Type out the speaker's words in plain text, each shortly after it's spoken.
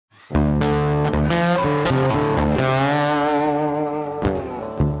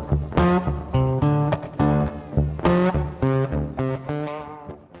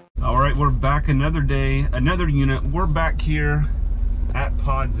another day, another unit. We're back here at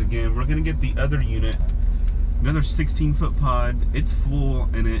Pods again. We're gonna get the other unit, another 16-foot pod. It's full,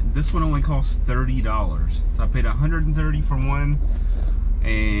 and this one only costs $30. So I paid $130 for one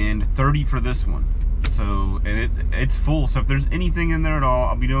and $30 for this one. So, and it's full. So if there's anything in there at all,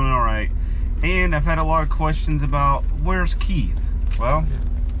 I'll be doing all right. And I've had a lot of questions about where's Keith. Well,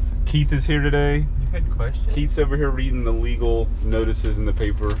 Keith is here today. You had questions. Keith's over here reading the legal notices in the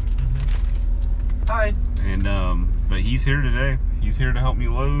paper. Hi. And but he's here today. He's here to help me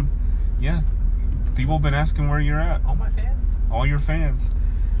load. Yeah, people have been asking where you're at. All my fans. All your fans.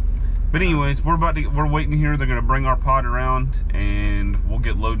 But anyways, we're waiting here. They're gonna bring our pod around, and we'll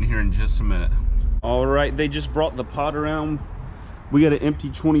get loading here in just a minute. All right, they just brought the pod around. We got an empty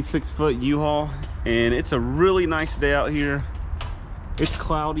 26-foot U-Haul, and it's a really nice day out here. It's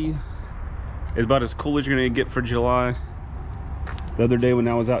cloudy. It's about as cool as you're gonna get for July. The other day when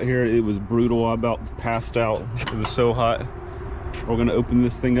I was out here, it was brutal. I about passed out. It was so hot. We're gonna open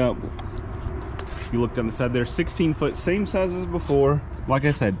this thing up. You look down the side there, 16-foot, same size as before. Like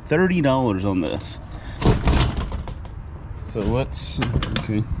I said, $30 on this. So let's,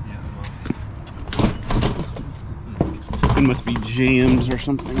 okay. It must be jams or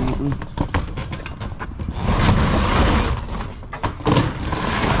something.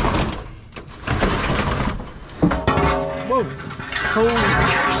 Whoa.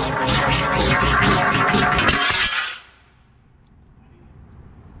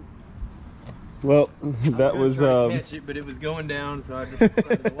 Well, that was catch it, but it was going down, so I just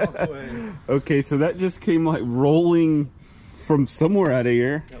decided to walk away. Okay, so that just came like rolling from somewhere out of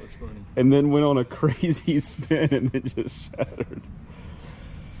here. That was funny. And then went on a crazy spin and then just shattered.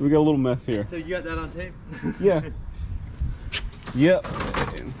 So we got a little mess here. So you got that on tape? Yeah. Yep.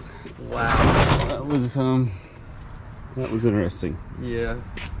 Wow. That was interesting. Yeah.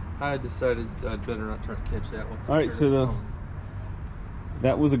 I decided I'd better not try to catch that one. All right, so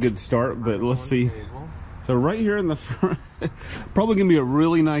that was a good start, but let's see. So right here in the front, probably gonna be a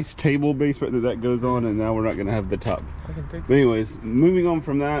really nice table base right that goes on, and now we're not gonna have the top. I can fix it. But anyways, moving on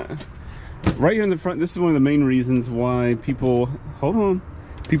from that, right here in the front, this is one of the main reasons why people,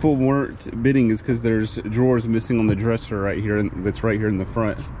 people weren't bidding, is because there's drawers missing on the dresser right here, and that's right here in the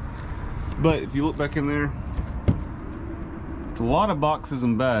front. But if you look back in there, a lot of boxes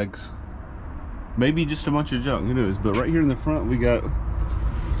and bags, maybe just a bunch of junk, who knows. But right here in the front, we got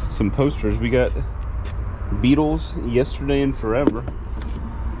some posters. We got Beatles, Yesterday and Forever.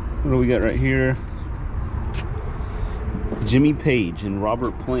 What do we got right here? Jimmy Page and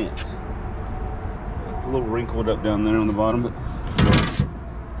Robert Plant. A little wrinkled up down there on the bottom, but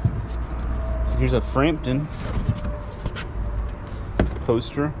here's a Frampton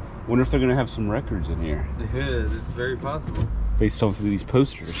poster. Wonder if they're gonna have some records in here. Yeah, it's very possible. Based off of these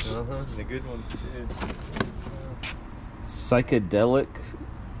posters. The good ones too. Psychedelic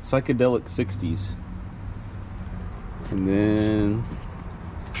 60s. And then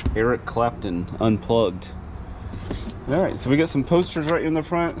Eric Clapton Unplugged. All right, so we got some posters right in the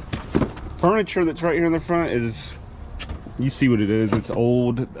front. Furniture that's right here in the front is, you see what it is. It's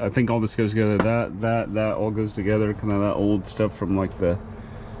old. I think all this goes together. That all goes together. Kind of that old stuff from like the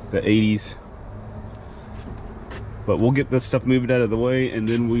 80s. But we'll get this stuff moved out of the way, and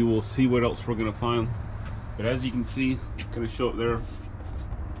then we will see what else we're gonna find. But as you can see, gonna show up there.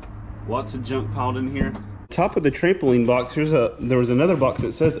 Lots of junk piled in here. Top of the trampoline box, there was another box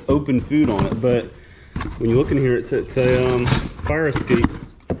that says open food on it, but when you look in here, it's a fire escape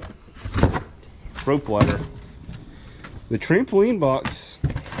rope ladder. The trampoline box,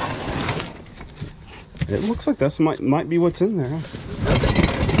 it looks like that's might be what's in there.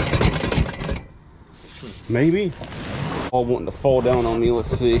 Maybe. All wanting to fall down on me.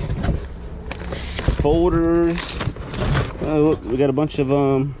 Let's see. Folders. Oh, look, we got a bunch of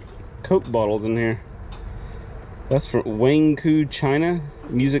Coke bottles in here. That's from Wangku, China.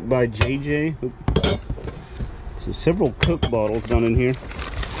 Music by JJ. So several Coke bottles down in here.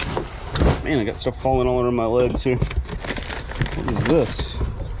 Man, I got stuff falling all over my legs here. What is this?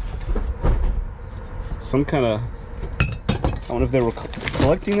 Some kind of, I don't know if they were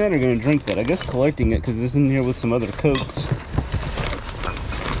collecting that or going to drink that. I guess collecting it, because it's in here with some other Cokes.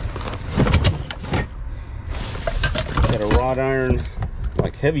 Got a wrought iron,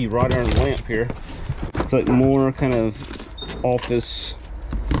 like heavy wrought iron lamp here. It's like more kind of office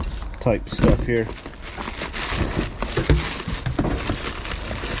type stuff here.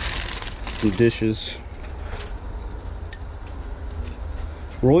 Some dishes.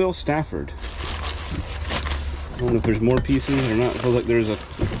 Royal Stafford. I don't know if there's more pieces or not. It feels like there's a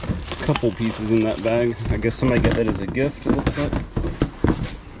couple pieces in that bag. I guess somebody got that as a gift, it looks like.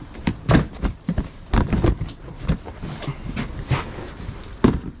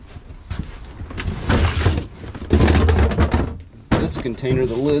 container.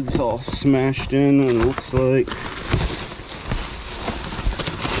 The lid's all smashed in, and it looks like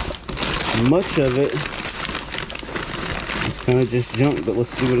much of it is kind of just junk. But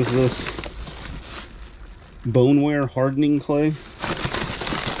let's see, what is this? Boneware hardening clay.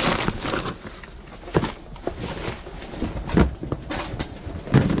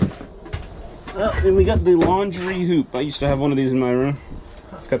 Then we got the laundry hoop. I used to have one of these in my room.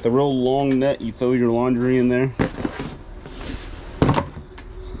 It's got the real long net. You throw your laundry in there.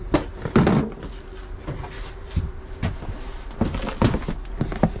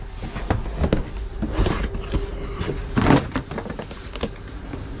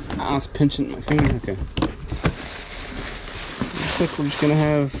 Ah, it's pinching my finger. Okay. Looks like we're just gonna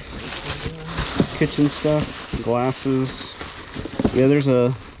have kitchen stuff, glasses. Yeah, there's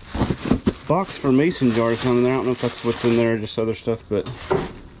a box for mason jars on there. I don't know if that's what's in there or just other stuff, but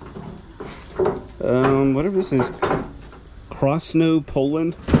whatever this is, Krosno,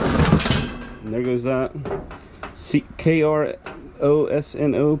 Poland. And there goes that.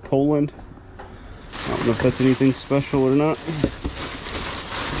 Krosno, Poland. I don't know if that's anything special or not.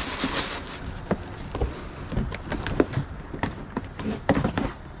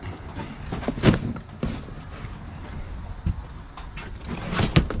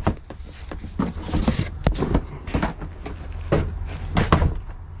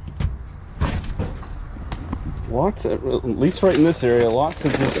 Lots of, at least right in this area, lots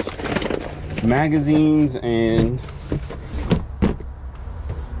of just magazines and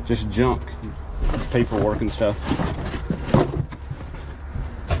just junk, paperwork and stuff.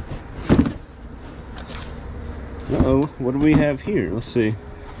 Uh-oh, what do we have here? Let's see.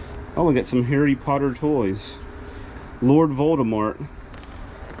 Oh, we got some Harry Potter toys. Lord Voldemort.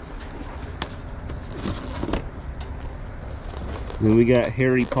 Then we got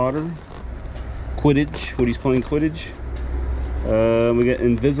Harry Potter. Quidditch, when he's playing Quidditch. We got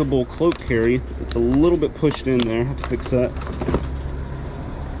invisible cloak Harry. It's a little bit pushed in there. Have to fix that.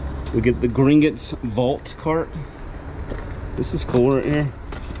 We get the Gringotts vault cart. This is cool right here.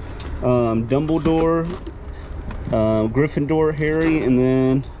 Dumbledore, Gryffindor Harry, and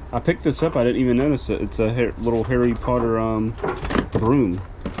then I picked this up. I didn't even notice it. It's a little Harry Potter broom.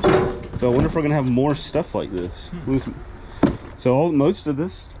 So I wonder if we're gonna have more stuff like this. So most of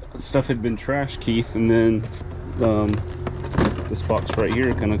this stuff had been trashed, Keith, and then this box right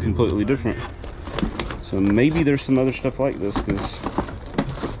here kind of completely different. So maybe there's some other stuff like this, because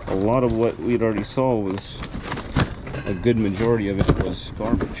a lot of what we'd already saw was, a good majority of it was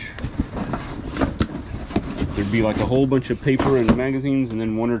garbage. There'd be like a whole bunch of paper and magazines, and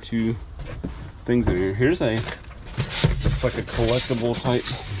then one or two things in here. Here's it's like a collectible type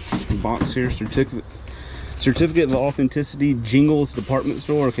box here. Certificate of Authenticity, Jingles Department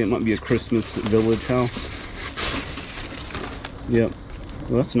Store. Okay, it might be a Christmas Village house. Yep.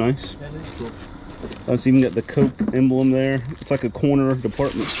 Well, that's nice. That is cool. That's even got the Coke emblem there. It's like a corner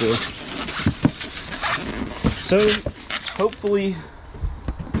department store. So, hopefully,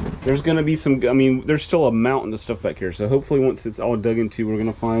 there's going to be some, I mean, there's still a mountain of stuff back here. So, hopefully, once it's all dug into, we're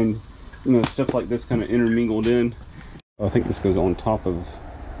going to find, you know, stuff like this kind of intermingled in. I think this goes on top of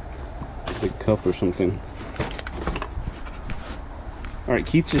a big cup or something. Alright,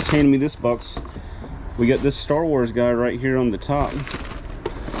 Keith just handed me this box. We got this Star Wars guy right here on the top.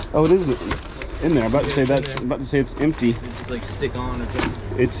 Oh, it is in there. I'm about to say it's empty. It's like stick on or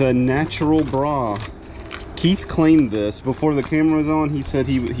something. It's a natural bra. Keith claimed this before the camera was on. He said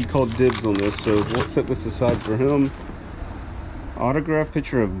he called dibs on this, so we'll set this aside for him. Autograph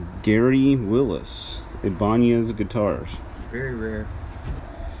picture of Gary Willis, Ibanez Guitars. Very rare.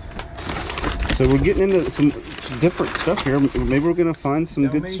 So we're getting into some different stuff here. Maybe we're gonna find some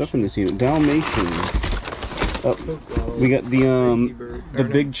good stuff in this unit. Dalmatian. We got the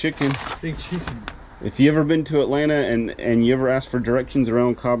big chicken. Big chicken. If you ever been to Atlanta and you ever ask for directions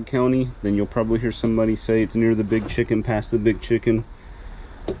around Cobb County, then you'll probably hear somebody say it's near the Big Chicken, past the Big Chicken.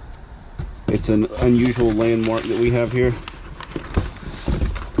 It's an unusual landmark that we have here.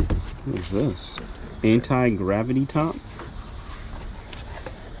 What is this? Anti-gravity top?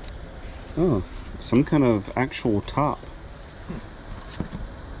 Oh, some kind of actual top.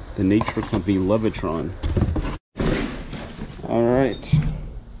 The Nature Company Levitron. Alright.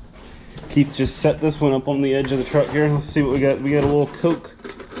 Keith just set this one up on the edge of the truck here. Let's see what we got. We got a little Coke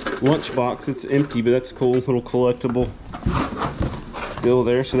lunchbox. It's empty, but that's cool. Little collectible deal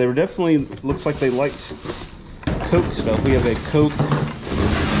there. So they were definitely, looks like they liked Coke stuff. We have a Coke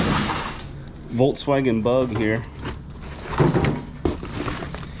Volkswagen Bug here.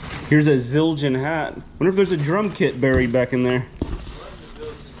 Here's a Zildjian hat. Wonder if there's a drum kit buried back in there.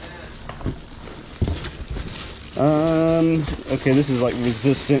 Okay, this is like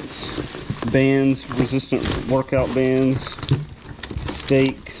resistance bands, resistant workout bands,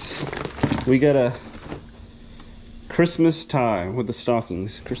 stakes. We got a Christmas tie with the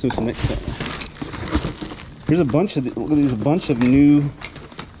stockings, Christmas necktie. Here's a bunch of look at these, a bunch of new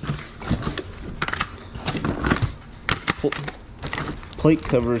plate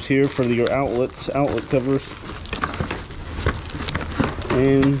covers here for your outlet covers.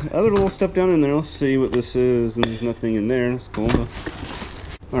 And other little stuff down in there. Let's see what this is. And there's nothing in there. That's cool.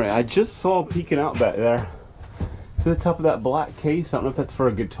 Alright, I just saw peeking out back there. See the top of that black case? I don't know if that's for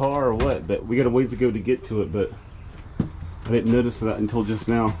a guitar or what, but we got a ways to go to get to it, but I didn't notice that until just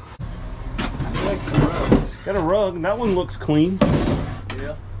now. Got a rug. That one looks clean.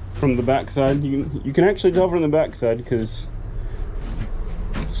 Yeah. From the back side. You can actually tell from the back side because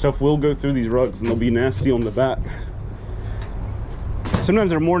stuff will go through these rugs and they'll be nasty on the back.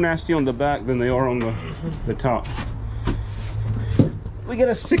 Sometimes they're more nasty on the back than they are on the top. We got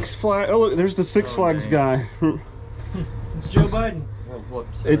a Six Flags. Oh look, there's the Six Flags guy. It's Joe Biden. Oh,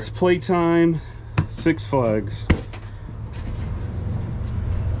 whoops, it's playtime Six Flags.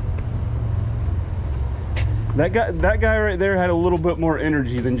 That guy right there had a little bit more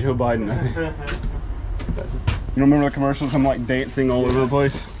energy than Joe Biden, I think. You remember the commercials? I'm like dancing all over the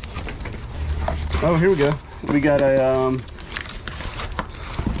place. Oh, here we go. We got a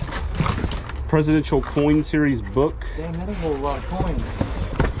presidential coin series book. Dang, that is a whole lot of coins.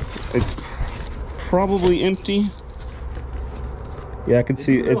 It's probably empty. Yeah, I can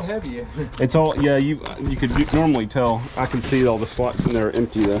see it's heavy. It's all, yeah, you could normally tell. I can see all the slots in there are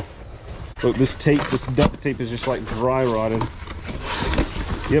empty though. Look, this duct tape is just like dry rotted.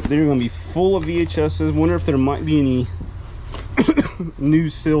 Yep, they're gonna be full of VHSs. Wonder if there might be any new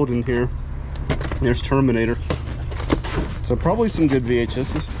sealed in here. There's Terminator. So probably some good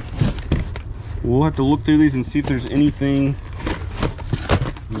VHSs. We'll have to look through these and see if there's anything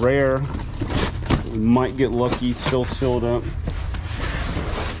rare. We might get lucky, still sealed up.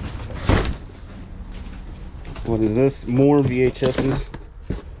 What is this? More VHSs.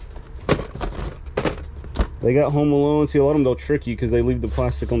 They got Home Alone. See, a lot of them, they'll trick you because they leave the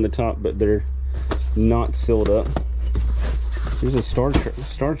plastic on the top, but they're not sealed up. Here's a Star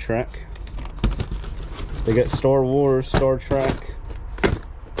Trek. They got Star Wars, Star Trek,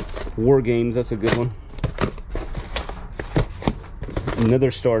 War Games. That's a good one.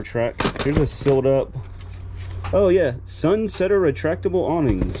 Another Star Trek. Here's a sealed up. Oh yeah, Sunsetter retractable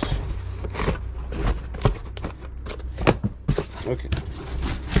awnings. Okay.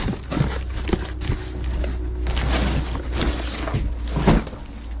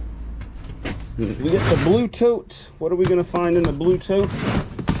 We get the blue tote. What are we gonna find in the blue tote?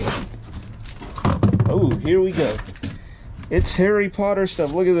 Oh, here we go. It's Harry Potter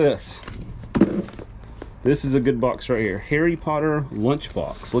stuff. Look at this. This is a good box right here. Harry Potter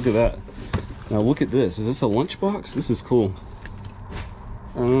lunchbox. Look at that. Now look at this. Is this a lunchbox? This is cool.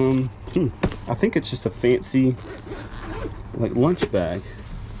 I think it's just a fancy like lunch bag.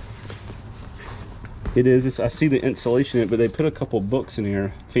 It is. I see the insulation in it, but they put a couple books in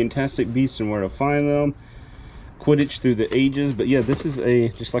here. Fantastic Beasts and Where to Find Them. Quidditch Through the Ages. But yeah, this is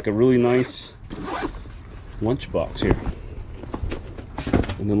just like a really nice lunchbox here.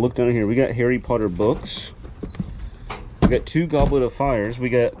 And then look down here. We got Harry Potter books. We got 2 Goblet of Fires. We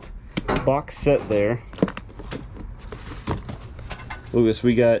got box set there. Look at this.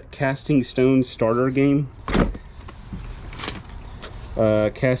 We got Casting Stone starter game.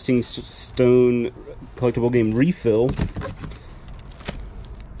 Casting Stone collectible game refill.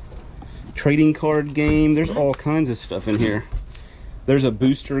 Trading card game. There's all kinds of stuff in here. There's a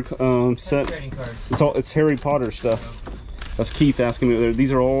booster set. It's Harry Potter stuff. That's Keith asking me there.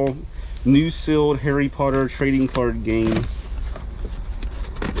 These are all new sealed Harry Potter trading card game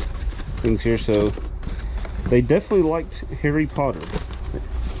things here. So they definitely liked Harry Potter.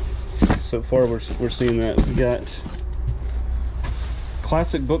 So far we're seeing that. We got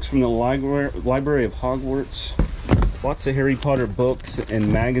classic books from the library of Hogwarts. Lots of Harry Potter books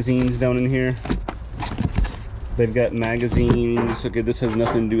and magazines down in here. They've got magazines. Okay, this has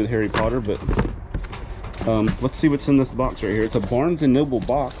nothing to do with Harry Potter, but let's see what's in this box right here. It's a Barnes & Noble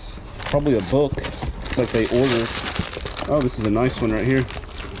box. Probably a book. It's like they order. Oh, this is a nice one right here.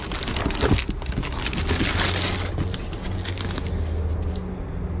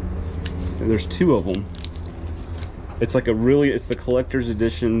 And there's 2 of them. It's like it's the collector's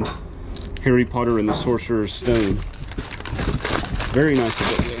edition Harry Potter and the Sorcerer's Stone. Very nice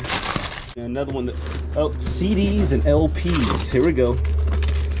book there. And another one oh, CDs and LPs. Here we go.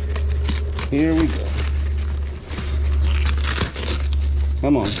 Here we go.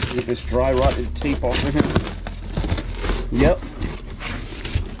 Come on, get this dry rotted tape off of here. Yep.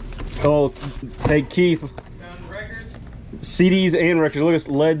 Oh, hey Keith. Found records? CDs and records. Look at this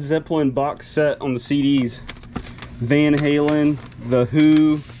Led Zeppelin box set on the CDs. Van Halen, The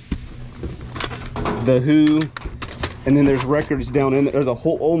Who, and then there's records down in there. There's a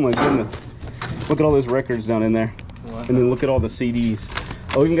whole, oh my goodness. Look at all those records down in there. Wow. And then look at all the CDs.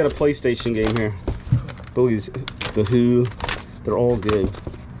 Oh, we even got a PlayStation game here. These, The Who, they're all good.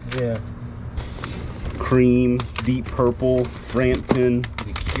 Yeah. Cream, Deep Purple, Frampton,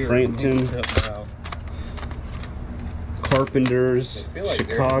 Carpenters, Like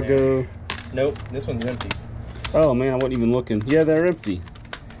Chicago. Nope, this one's empty. Oh man, I wasn't even looking. Yeah, they're empty.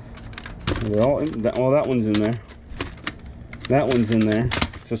 They're all well, that one's in there. That one's in there.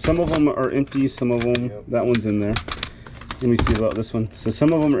 So some of them are empty, some of them, that one's in there. Let me see about this one. So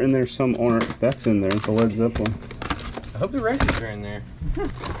some of them are in there, some aren't. That's in there, the Led Zeppelin. I hope the records are in there.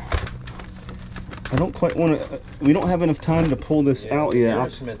 I don't quite want to, we don't have enough time to pull this out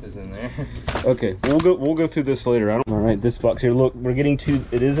yet. Smith is in there. Okay, we'll go through this later. All right, this box here, look, we're getting to,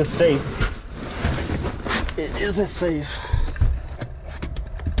 it is a safe. It is a safe.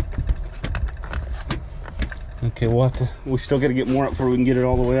 Okay, we'll have to, we still got to get more out before we can get it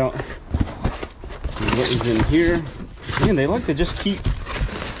all the way out. And what is in here? Man, they like to just keep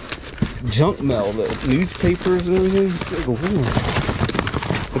junk mail, the newspapers and everything.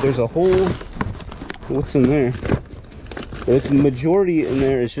 But there's a whole, what's in there? It's the majority in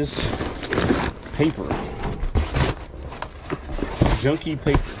there is just paper. Junky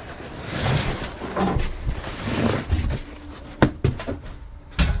paper.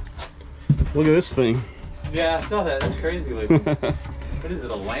 Look at this thing. Yeah, I saw that. That's crazy looking. What is it,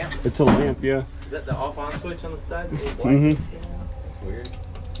 a lamp? It's a lamp, yeah. Is that the off-on switch on the side? Mm-hmm. That's weird.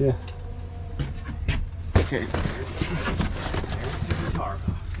 Yeah. Okay. There's the guitar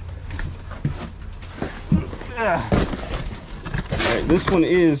box. Alright, this one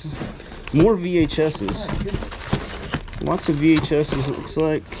is more VHSs. Lots of VHSs, it looks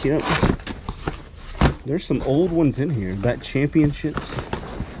like. Yep. There's some old ones in here. That championships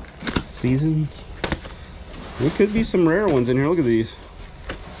season. There could be some rare ones in here. Look at these.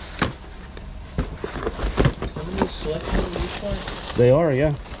 Some of these selected in these ones? They are,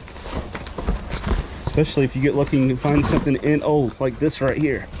 yeah. Especially if you get lucky and can find something in, oh, like this right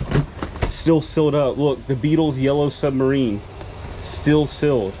here. It's still sealed up. Look, the Beatles' Yellow Submarine. Still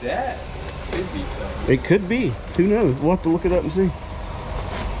sealed. That could be something. It could be. Who knows? We'll have to look it up and see.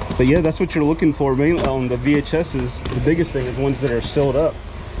 But yeah, that's what you're looking for. Mainly on the VHSs, the biggest thing is ones that are sealed up.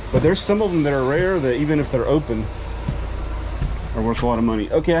 But there's some of them that are rare that even if they're open are worth a lot of money.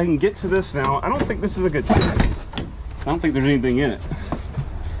 Okay, I can get to this now. I don't think this is a good thing. I don't think there's anything in it.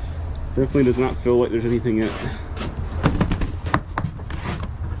 Definitely does not feel like there's anything in it.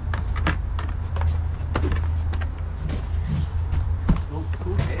 Oh,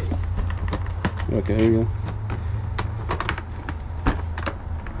 cool case. Okay, here you go.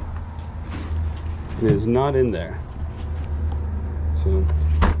 It is not in there. So,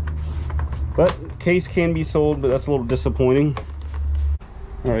 but case can be sold, but that's a little disappointing.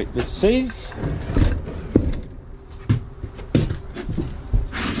 All right, the safe.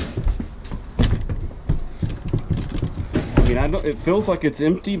 I mean, I don't, it feels like it's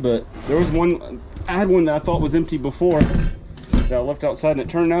empty, but there was one, I had one that I thought was empty before that I left outside, and it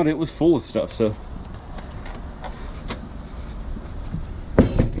turned out it was full of stuff, so.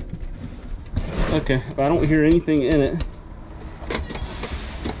 Okay, I don't hear anything in it.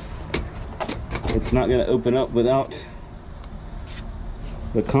 It's not gonna open up without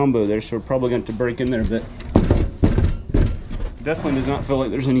the combo there, so we're probably going to break in there a bit. Definitely does not feel like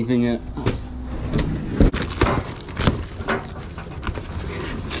there's anything in it.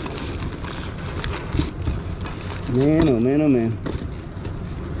 Man, oh man, oh man.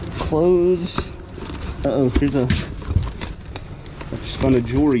 Clothes. Uh-oh, here's a, I just found a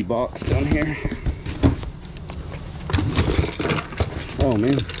jewelry box down here. Oh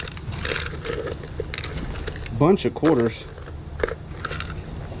man. Bunch of quarters.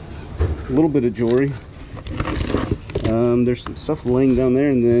 A little bit of jewelry. There's some stuff laying down there,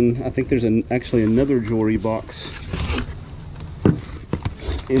 and then I think there's actually another jewelry box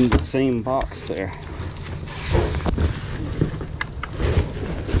in the same box there.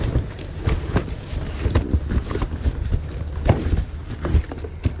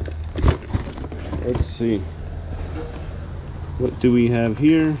 Let's see. What do we have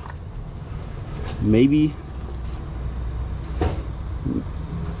here? Maybe.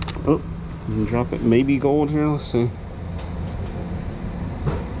 Oh, you can drop it. Maybe gold here. Let's see.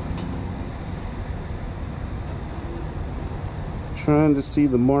 Trying to see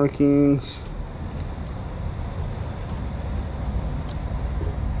the markings.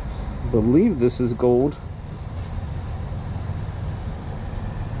 believe this is gold.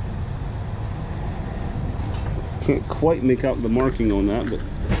 Can't quite make out the marking on that, but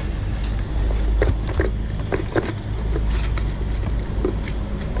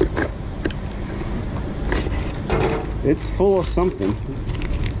it's full of something.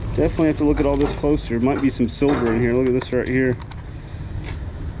 Definitely have to look at all this closer. Might be some silver in here. Look at this right here.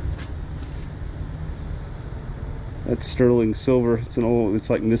 That's sterling silver. It's an old, it's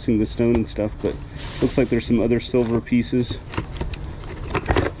like missing the stone and stuff, but looks like there's some other silver pieces.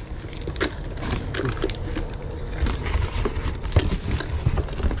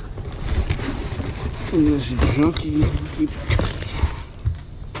 And this junky.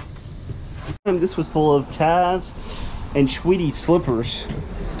 This was full of Taz and Sweetie slippers.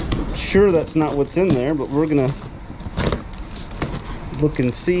 Sure, that's not what's in there, but we're gonna look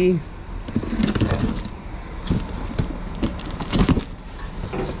and see.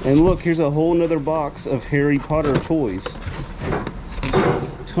 And look, here's a whole nother box of Harry Potter toys.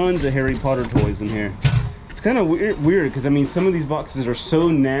 Tons of Harry Potter toys in here. It's kind of weird because I mean, some of these boxes are so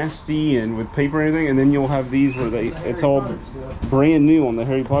nasty and with paper and everything, and then you'll have these where it's all brand new on the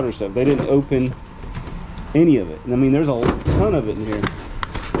Harry Potter stuff. They didn't open any of it. And I mean, there's a ton of it in here.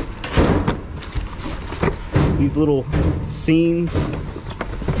 These little scenes,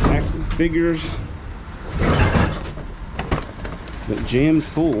 action figures, but jammed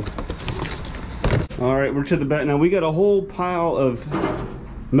full. All right, we're to the back now. We got a whole pile of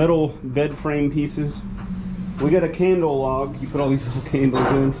metal bed frame pieces. We got a candle log. You put all these little candles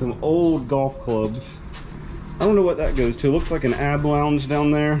in. Some old golf clubs. I don't know what that goes to. It looks like an ab lounge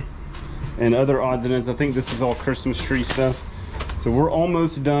down there, and other odds and ends. I think this is all Christmas tree stuff. So we're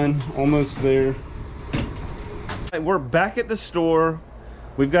almost done, almost there. We're back at the store.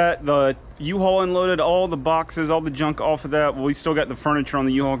 We've got the U-Haul unloaded, all the boxes, all the junk off of that. We still got the furniture on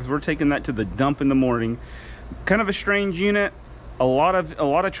the U-Haul because we're taking that to the dump in the morning. Kind of a strange unit. A lot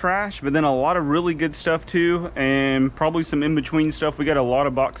of trash, but then a lot of really good stuff too, and probably some in-between stuff. We got a lot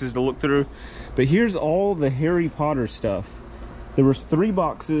of boxes to look through. But here's all the Harry Potter stuff. There was 3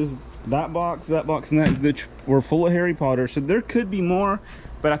 boxes, that box, and that were full of Harry Potter. So there could be more,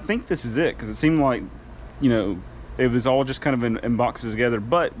 but I think this is it because it seemed like, you know, it was all just kind of in boxes together,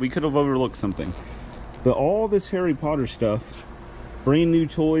 but we could have overlooked something. But all this Harry Potter stuff, brand new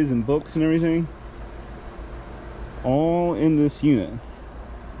toys and books and everything, all in this unit.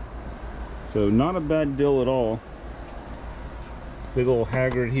 So not a bad deal at all. Big old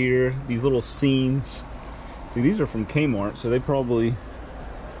Hagrid here, these little scenes. See, these are from Kmart, so they probably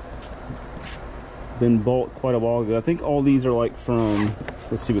been bought quite a while ago. I think all these are like from,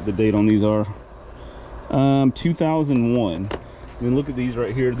 let's see what the date on these are. 2001. And then look at these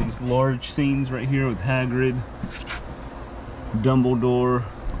right here, these large scenes right here with Hagrid, Dumbledore,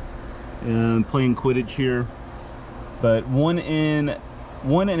 and playing Quidditch here. But one in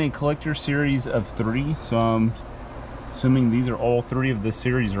a collector series of 3, so I'm assuming these are all 3 of this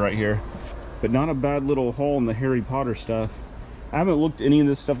series right here. But not a bad little haul in the Harry Potter stuff. I haven't looked any of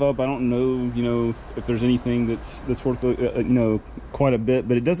this stuff up. I don't know, you know, if there's anything that's worth you know, quite a bit,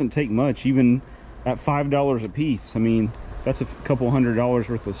 but it doesn't take much, even at $5 a piece. I mean, that's a couple $100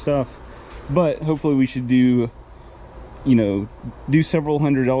 worth of stuff. But hopefully we should do, you know, do several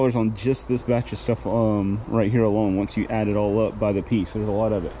 $100s on just this batch of stuff right here alone. Once you add it all up by the piece, there's a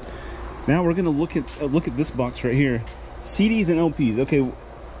lot of it. Now we're gonna look at this box right here, CDs and LPs. Okay,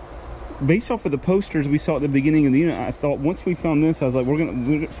 based off of the posters we saw at the beginning of the unit, I thought once we found this, I was like,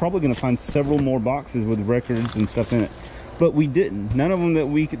 we're probably gonna find several more boxes with records and stuff in it, but we didn't. None of them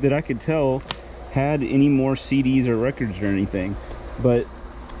that I could tell had any more CDs or records or anything. But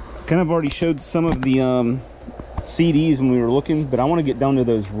kind of already showed some of the CDs when we were looking, but I want to get down to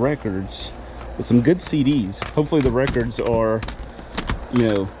those records with some good CDs. Hopefully the records are, you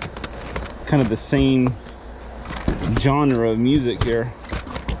know, kind of the same genre of music here.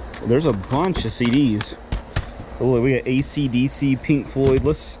 There's a bunch of CDs. Oh, we got AC/DC, Pink Floyd.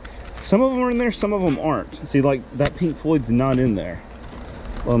 Some of them are in there, some of them aren't. See, like that Pink Floyd's not in there.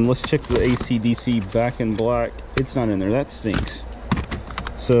 Let's check the AC/DC Back in Black. It's not in there. That stinks.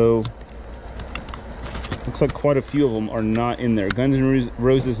 So looks like quite a few of them are not in there. Guns N'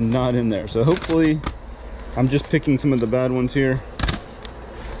 Roses not in there. So hopefully, I'm just picking some of the bad ones here.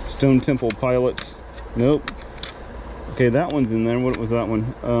 Stone Temple Pilots. Nope. Okay, that one's in there. What was that one?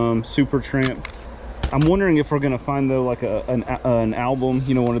 Supertramp. I'm wondering if we're gonna find though like an album,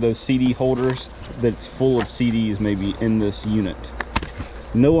 you know, one of those CD holders that's full of CDs maybe in this unit.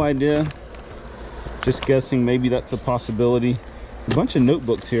 No idea. Just guessing. Maybe that's a possibility. A bunch of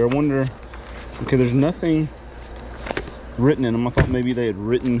notebooks here. I wonder. Okay, there's nothing written in them. I thought maybe they had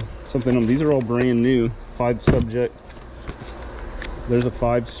written something on. These are all brand new. 5 subject. There's a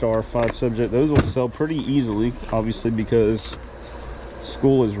 5-star, 5 subject. Those will sell pretty easily, obviously, because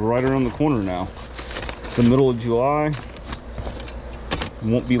school is right around the corner now. It's the middle of July.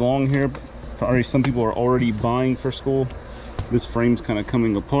 Won't be long here. Probably some people are already buying for school. This frame's kind of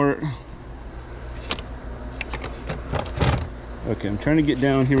coming apart. Okay, I'm trying to get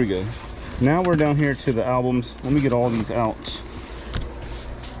down. Here we go. Now we're down here to the albums. Let me get all these out.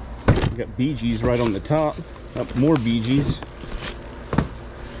 We got Bee Gees right on the top. Up more Bee Gees.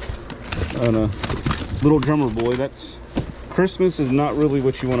 And a Little Drummer Boy. That's Christmas is not really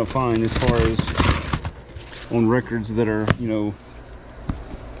what you want to find as far as on records that are, you know,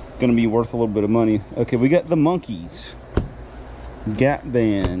 gonna be worth a little bit of money. Okay, we got the Monkees, Gap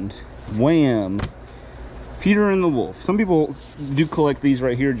Band, Wham, Peter and the Wolf. Some people do collect these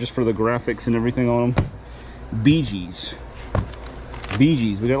right here just for the graphics and everything on them. Bee Gees. Bee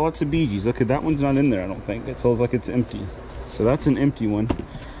Gees. We got lots of Bee Gees. Okay, that one's not in there, I don't think. It feels like it's empty. So that's an empty one.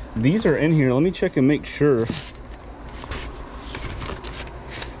 These are in here. Let me check and make sure.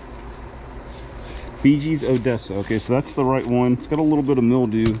 Bee Gees Odessa. Okay, so that's the right one. It's got a little bit of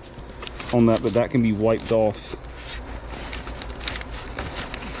mildew on that, but that can be wiped off.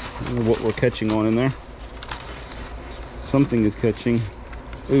 I don't know what we're catching on in there. Something is catching.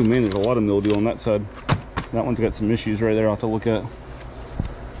 Oh man, there's a lot of mildew on that side. That one's got some issues right there I'll have to look at.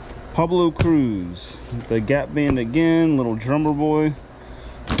 Pablo Cruz, the Gap Band again, Little Drummer Boy.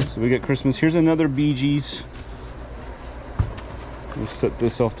 So we got Christmas. Here's another Bee Gees. We'll set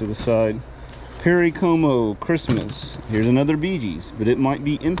this off to the side. Perry Como, Christmas. Here's another Bee Gees, but it might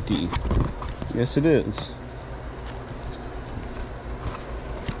be empty. Yes, it is.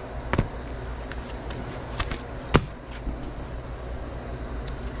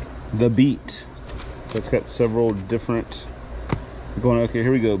 The Beat. So it's got several different. Going, okay,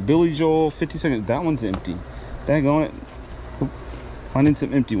 here we go. Billy Joel, 50 Seconds. That one's empty. Daggone it. Finding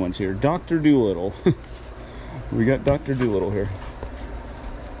some empty ones here. Dr. Dolittle. We got Dr. Dolittle here.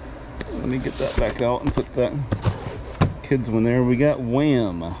 Let me get that back out and put that kids one there. We got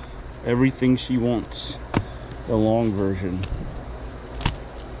Wham, Everything She Wants, the long version.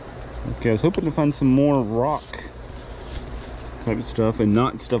 Okay, I was hoping to find some more rock type of stuff and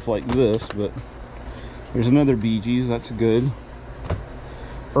not stuff like this, but there's another Bee Gees. That's good.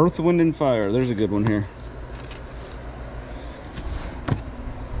 Earth, Wind and Fire. There's a good one here.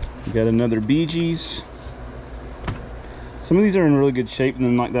 We got another Bee Gees. Some of these are in really good shape, and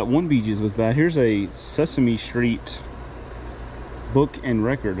then like that one Bee Gees was bad. Here's a Sesame Street book and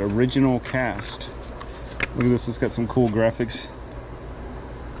record, original cast. Look at this, it's got some cool graphics.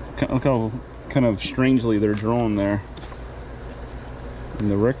 Look how kind of strangely they're drawn there. And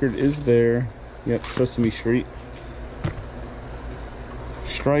the record is there. Yep, Sesame Street.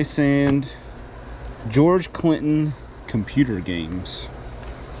 Streisand, George Clinton, computer games.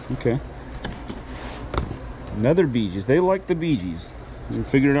 Okay. Another Bee Gees. They like the Bee Gees. We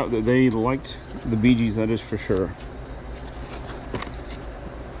figured out that they liked the Bee Gees, that is for sure.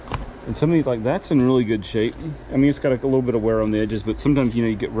 And some of these, like, that's in really good shape. I mean, it's got a little bit of wear on the edges, but sometimes, you know,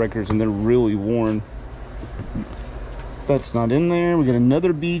 you get records and they're really worn. That's not in there. We got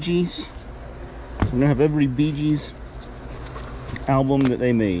another Bee Gees. So we're gonna have every Bee Gees album that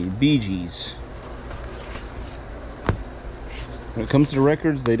they made. Bee Gees. When it comes to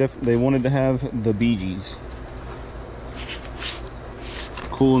records, they wanted to have the Bee Gees.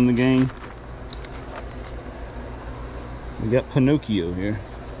 Cool in the Gang. We got Pinocchio here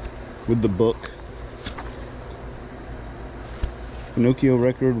with the book. Pinocchio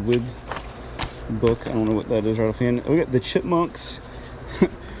record with the book. I don't know what that is right offhand. We got the Chipmunks.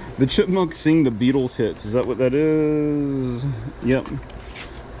 The Chipmunks sing the Beatles hits. Is that what that is? Yep.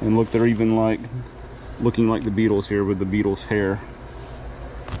 And look, they're even like looking like the Beatles here with the Beatles hair.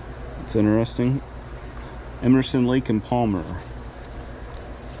 It's interesting. Emerson, Lake and Palmer.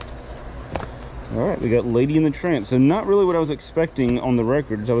 All right, we got Lady and the Tramp. So not really what I was expecting on the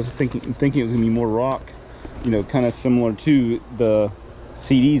records. I was thinking it was gonna be more rock, you know, kind of similar to the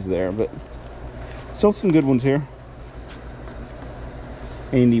CDs there, but still some good ones here.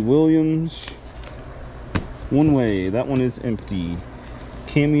 Andy Williams, One Way. That one is empty.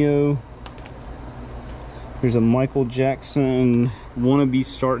 Cameo. Here's a Michael Jackson, Wanna Be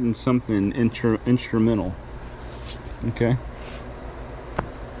Starting Something instrumental. Okay.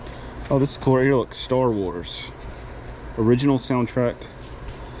 Oh, this is cool right here. Look, Star Wars. Original soundtrack.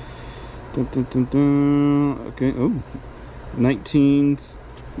 Dun, dun, dun, dun. Okay. Oh,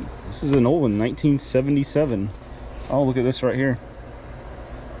 this is an old one, 1977. Oh, look at this right here.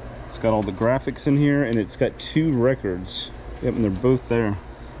 It's got all the graphics in here, and it's got 2 records. Yep, and they're both there.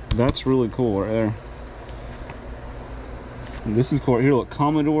 That's really cool right there. And this is cool. Here, look,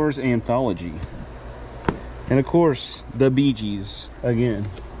 Commodore's Anthology. And of course, the Bee Gees again.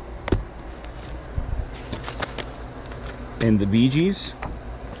 And the Bee Gees.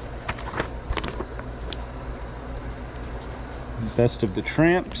 Best of the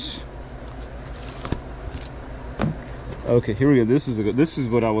Tramps. Okay, here we go. This is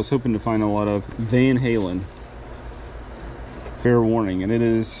what I was hoping to find a lot of. Van Halen. Fair warning, and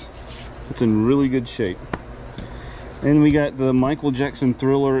it's in really good shape. And we got the Michael Jackson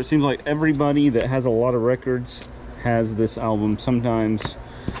Thriller. It seems like everybody that has a lot of records has this album. Sometimes,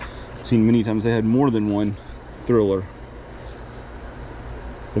 I've seen many times they had more than one Thriller.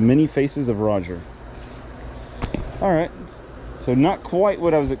 The Many Faces of Roger. All right, so not quite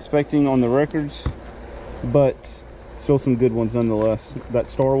what I was expecting on the records, but still some good ones nonetheless. That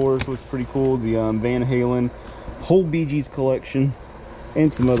Star Wars was pretty cool. The Van Halen, whole Bee Gees collection,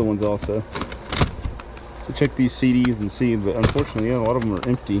 and some other ones also. So check these CDs and see, but unfortunately, yeah, a lot of them are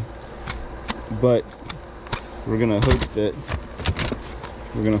empty. But we're gonna hope that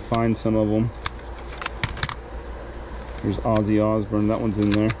we're gonna find some of them. There's Ozzy Osbourne, that one's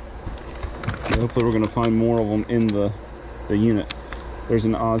in there. So hopefully we're gonna find more of them in the unit. There's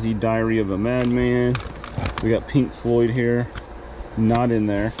an Ozzy Diary of a Madman. We got Pink Floyd here, not in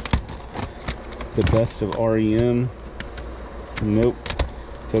there. The Best of REM, nope.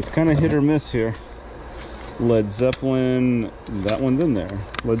 So it's kind of hit or miss here. Led Zeppelin, that one's in there.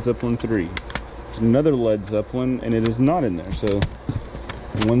 Led Zeppelin 3. There's another Led Zeppelin, and it is not in there. So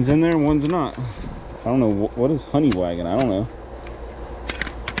one's in there, one's not. I don't know, what is Honey Wagon? I don't know.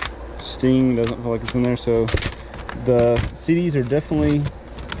 Sting doesn't feel like it's in there. So the CDs are definitely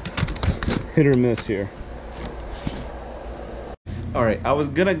hit or miss here. All right, I was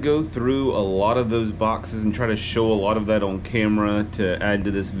gonna go through a lot of those boxes and try to show a lot of that on camera to add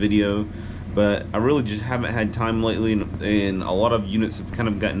to this video, but I really just haven't had time lately, and a lot of units have kind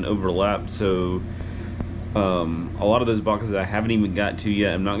of gotten overlapped. So a lot of those boxes I haven't even got to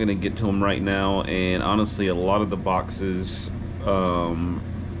yet. I'm not gonna get to them right now, and honestly, a lot of the boxes, you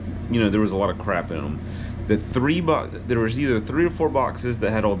know, there was a lot of crap in them. There was either 3 or 4 boxes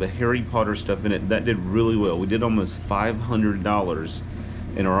that had all the Harry Potter stuff in it. That did really well. We did almost $500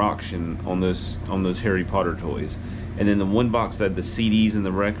 in our auction on those Harry Potter toys. And then the one box that had the CDs and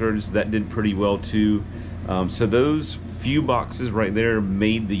the records, that did pretty well too. So those few boxes right there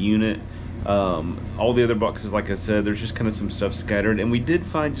made the unit. All the other boxes, like I said, there's just kind of some stuff scattered. And we did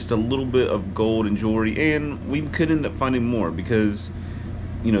find just a little bit of gold and jewelry, and we could end up finding more because,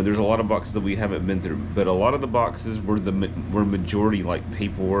 you know, there's a lot of boxes that we haven't been through, but a lot of the boxes were majority like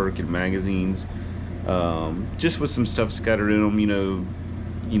paperwork and magazines, just with some stuff scattered in them,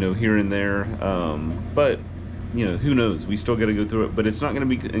 you know, here and there. But you know, who knows? We still got to go through it, but it's not going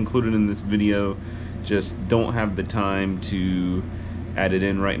to be included in this video. Just don't have the time to add it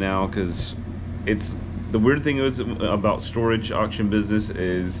in right now, because it's the weird thing is about storage auction business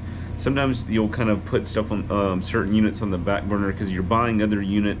is sometimes you'll kind of put stuff on certain units on the back burner because you're buying other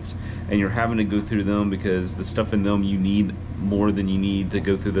units and you're having to go through them because the stuff in them you need more than you need to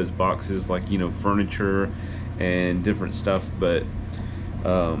go through those boxes, like, you know, furniture and different stuff. But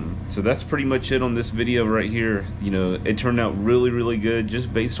so that's pretty much it on this video right here. You know, it turned out really good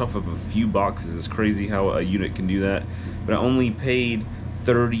just based off of a few boxes. It's crazy how a unit can do that. But I only paid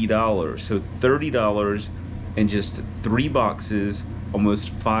 $30, so $30 and just 3 boxes, almost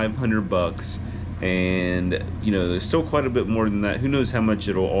 500 bucks. And you know, there's still quite a bit more than that. Who knows how much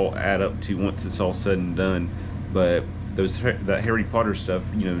it'll all add up to once it's all said and done. But that Harry Potter stuff,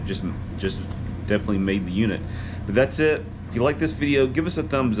 you know, just definitely made the unit. But that's it. If you like this video, give us a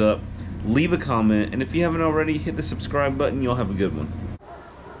thumbs up, leave a comment, and if you haven't already, hit the subscribe button. You'll have a good one.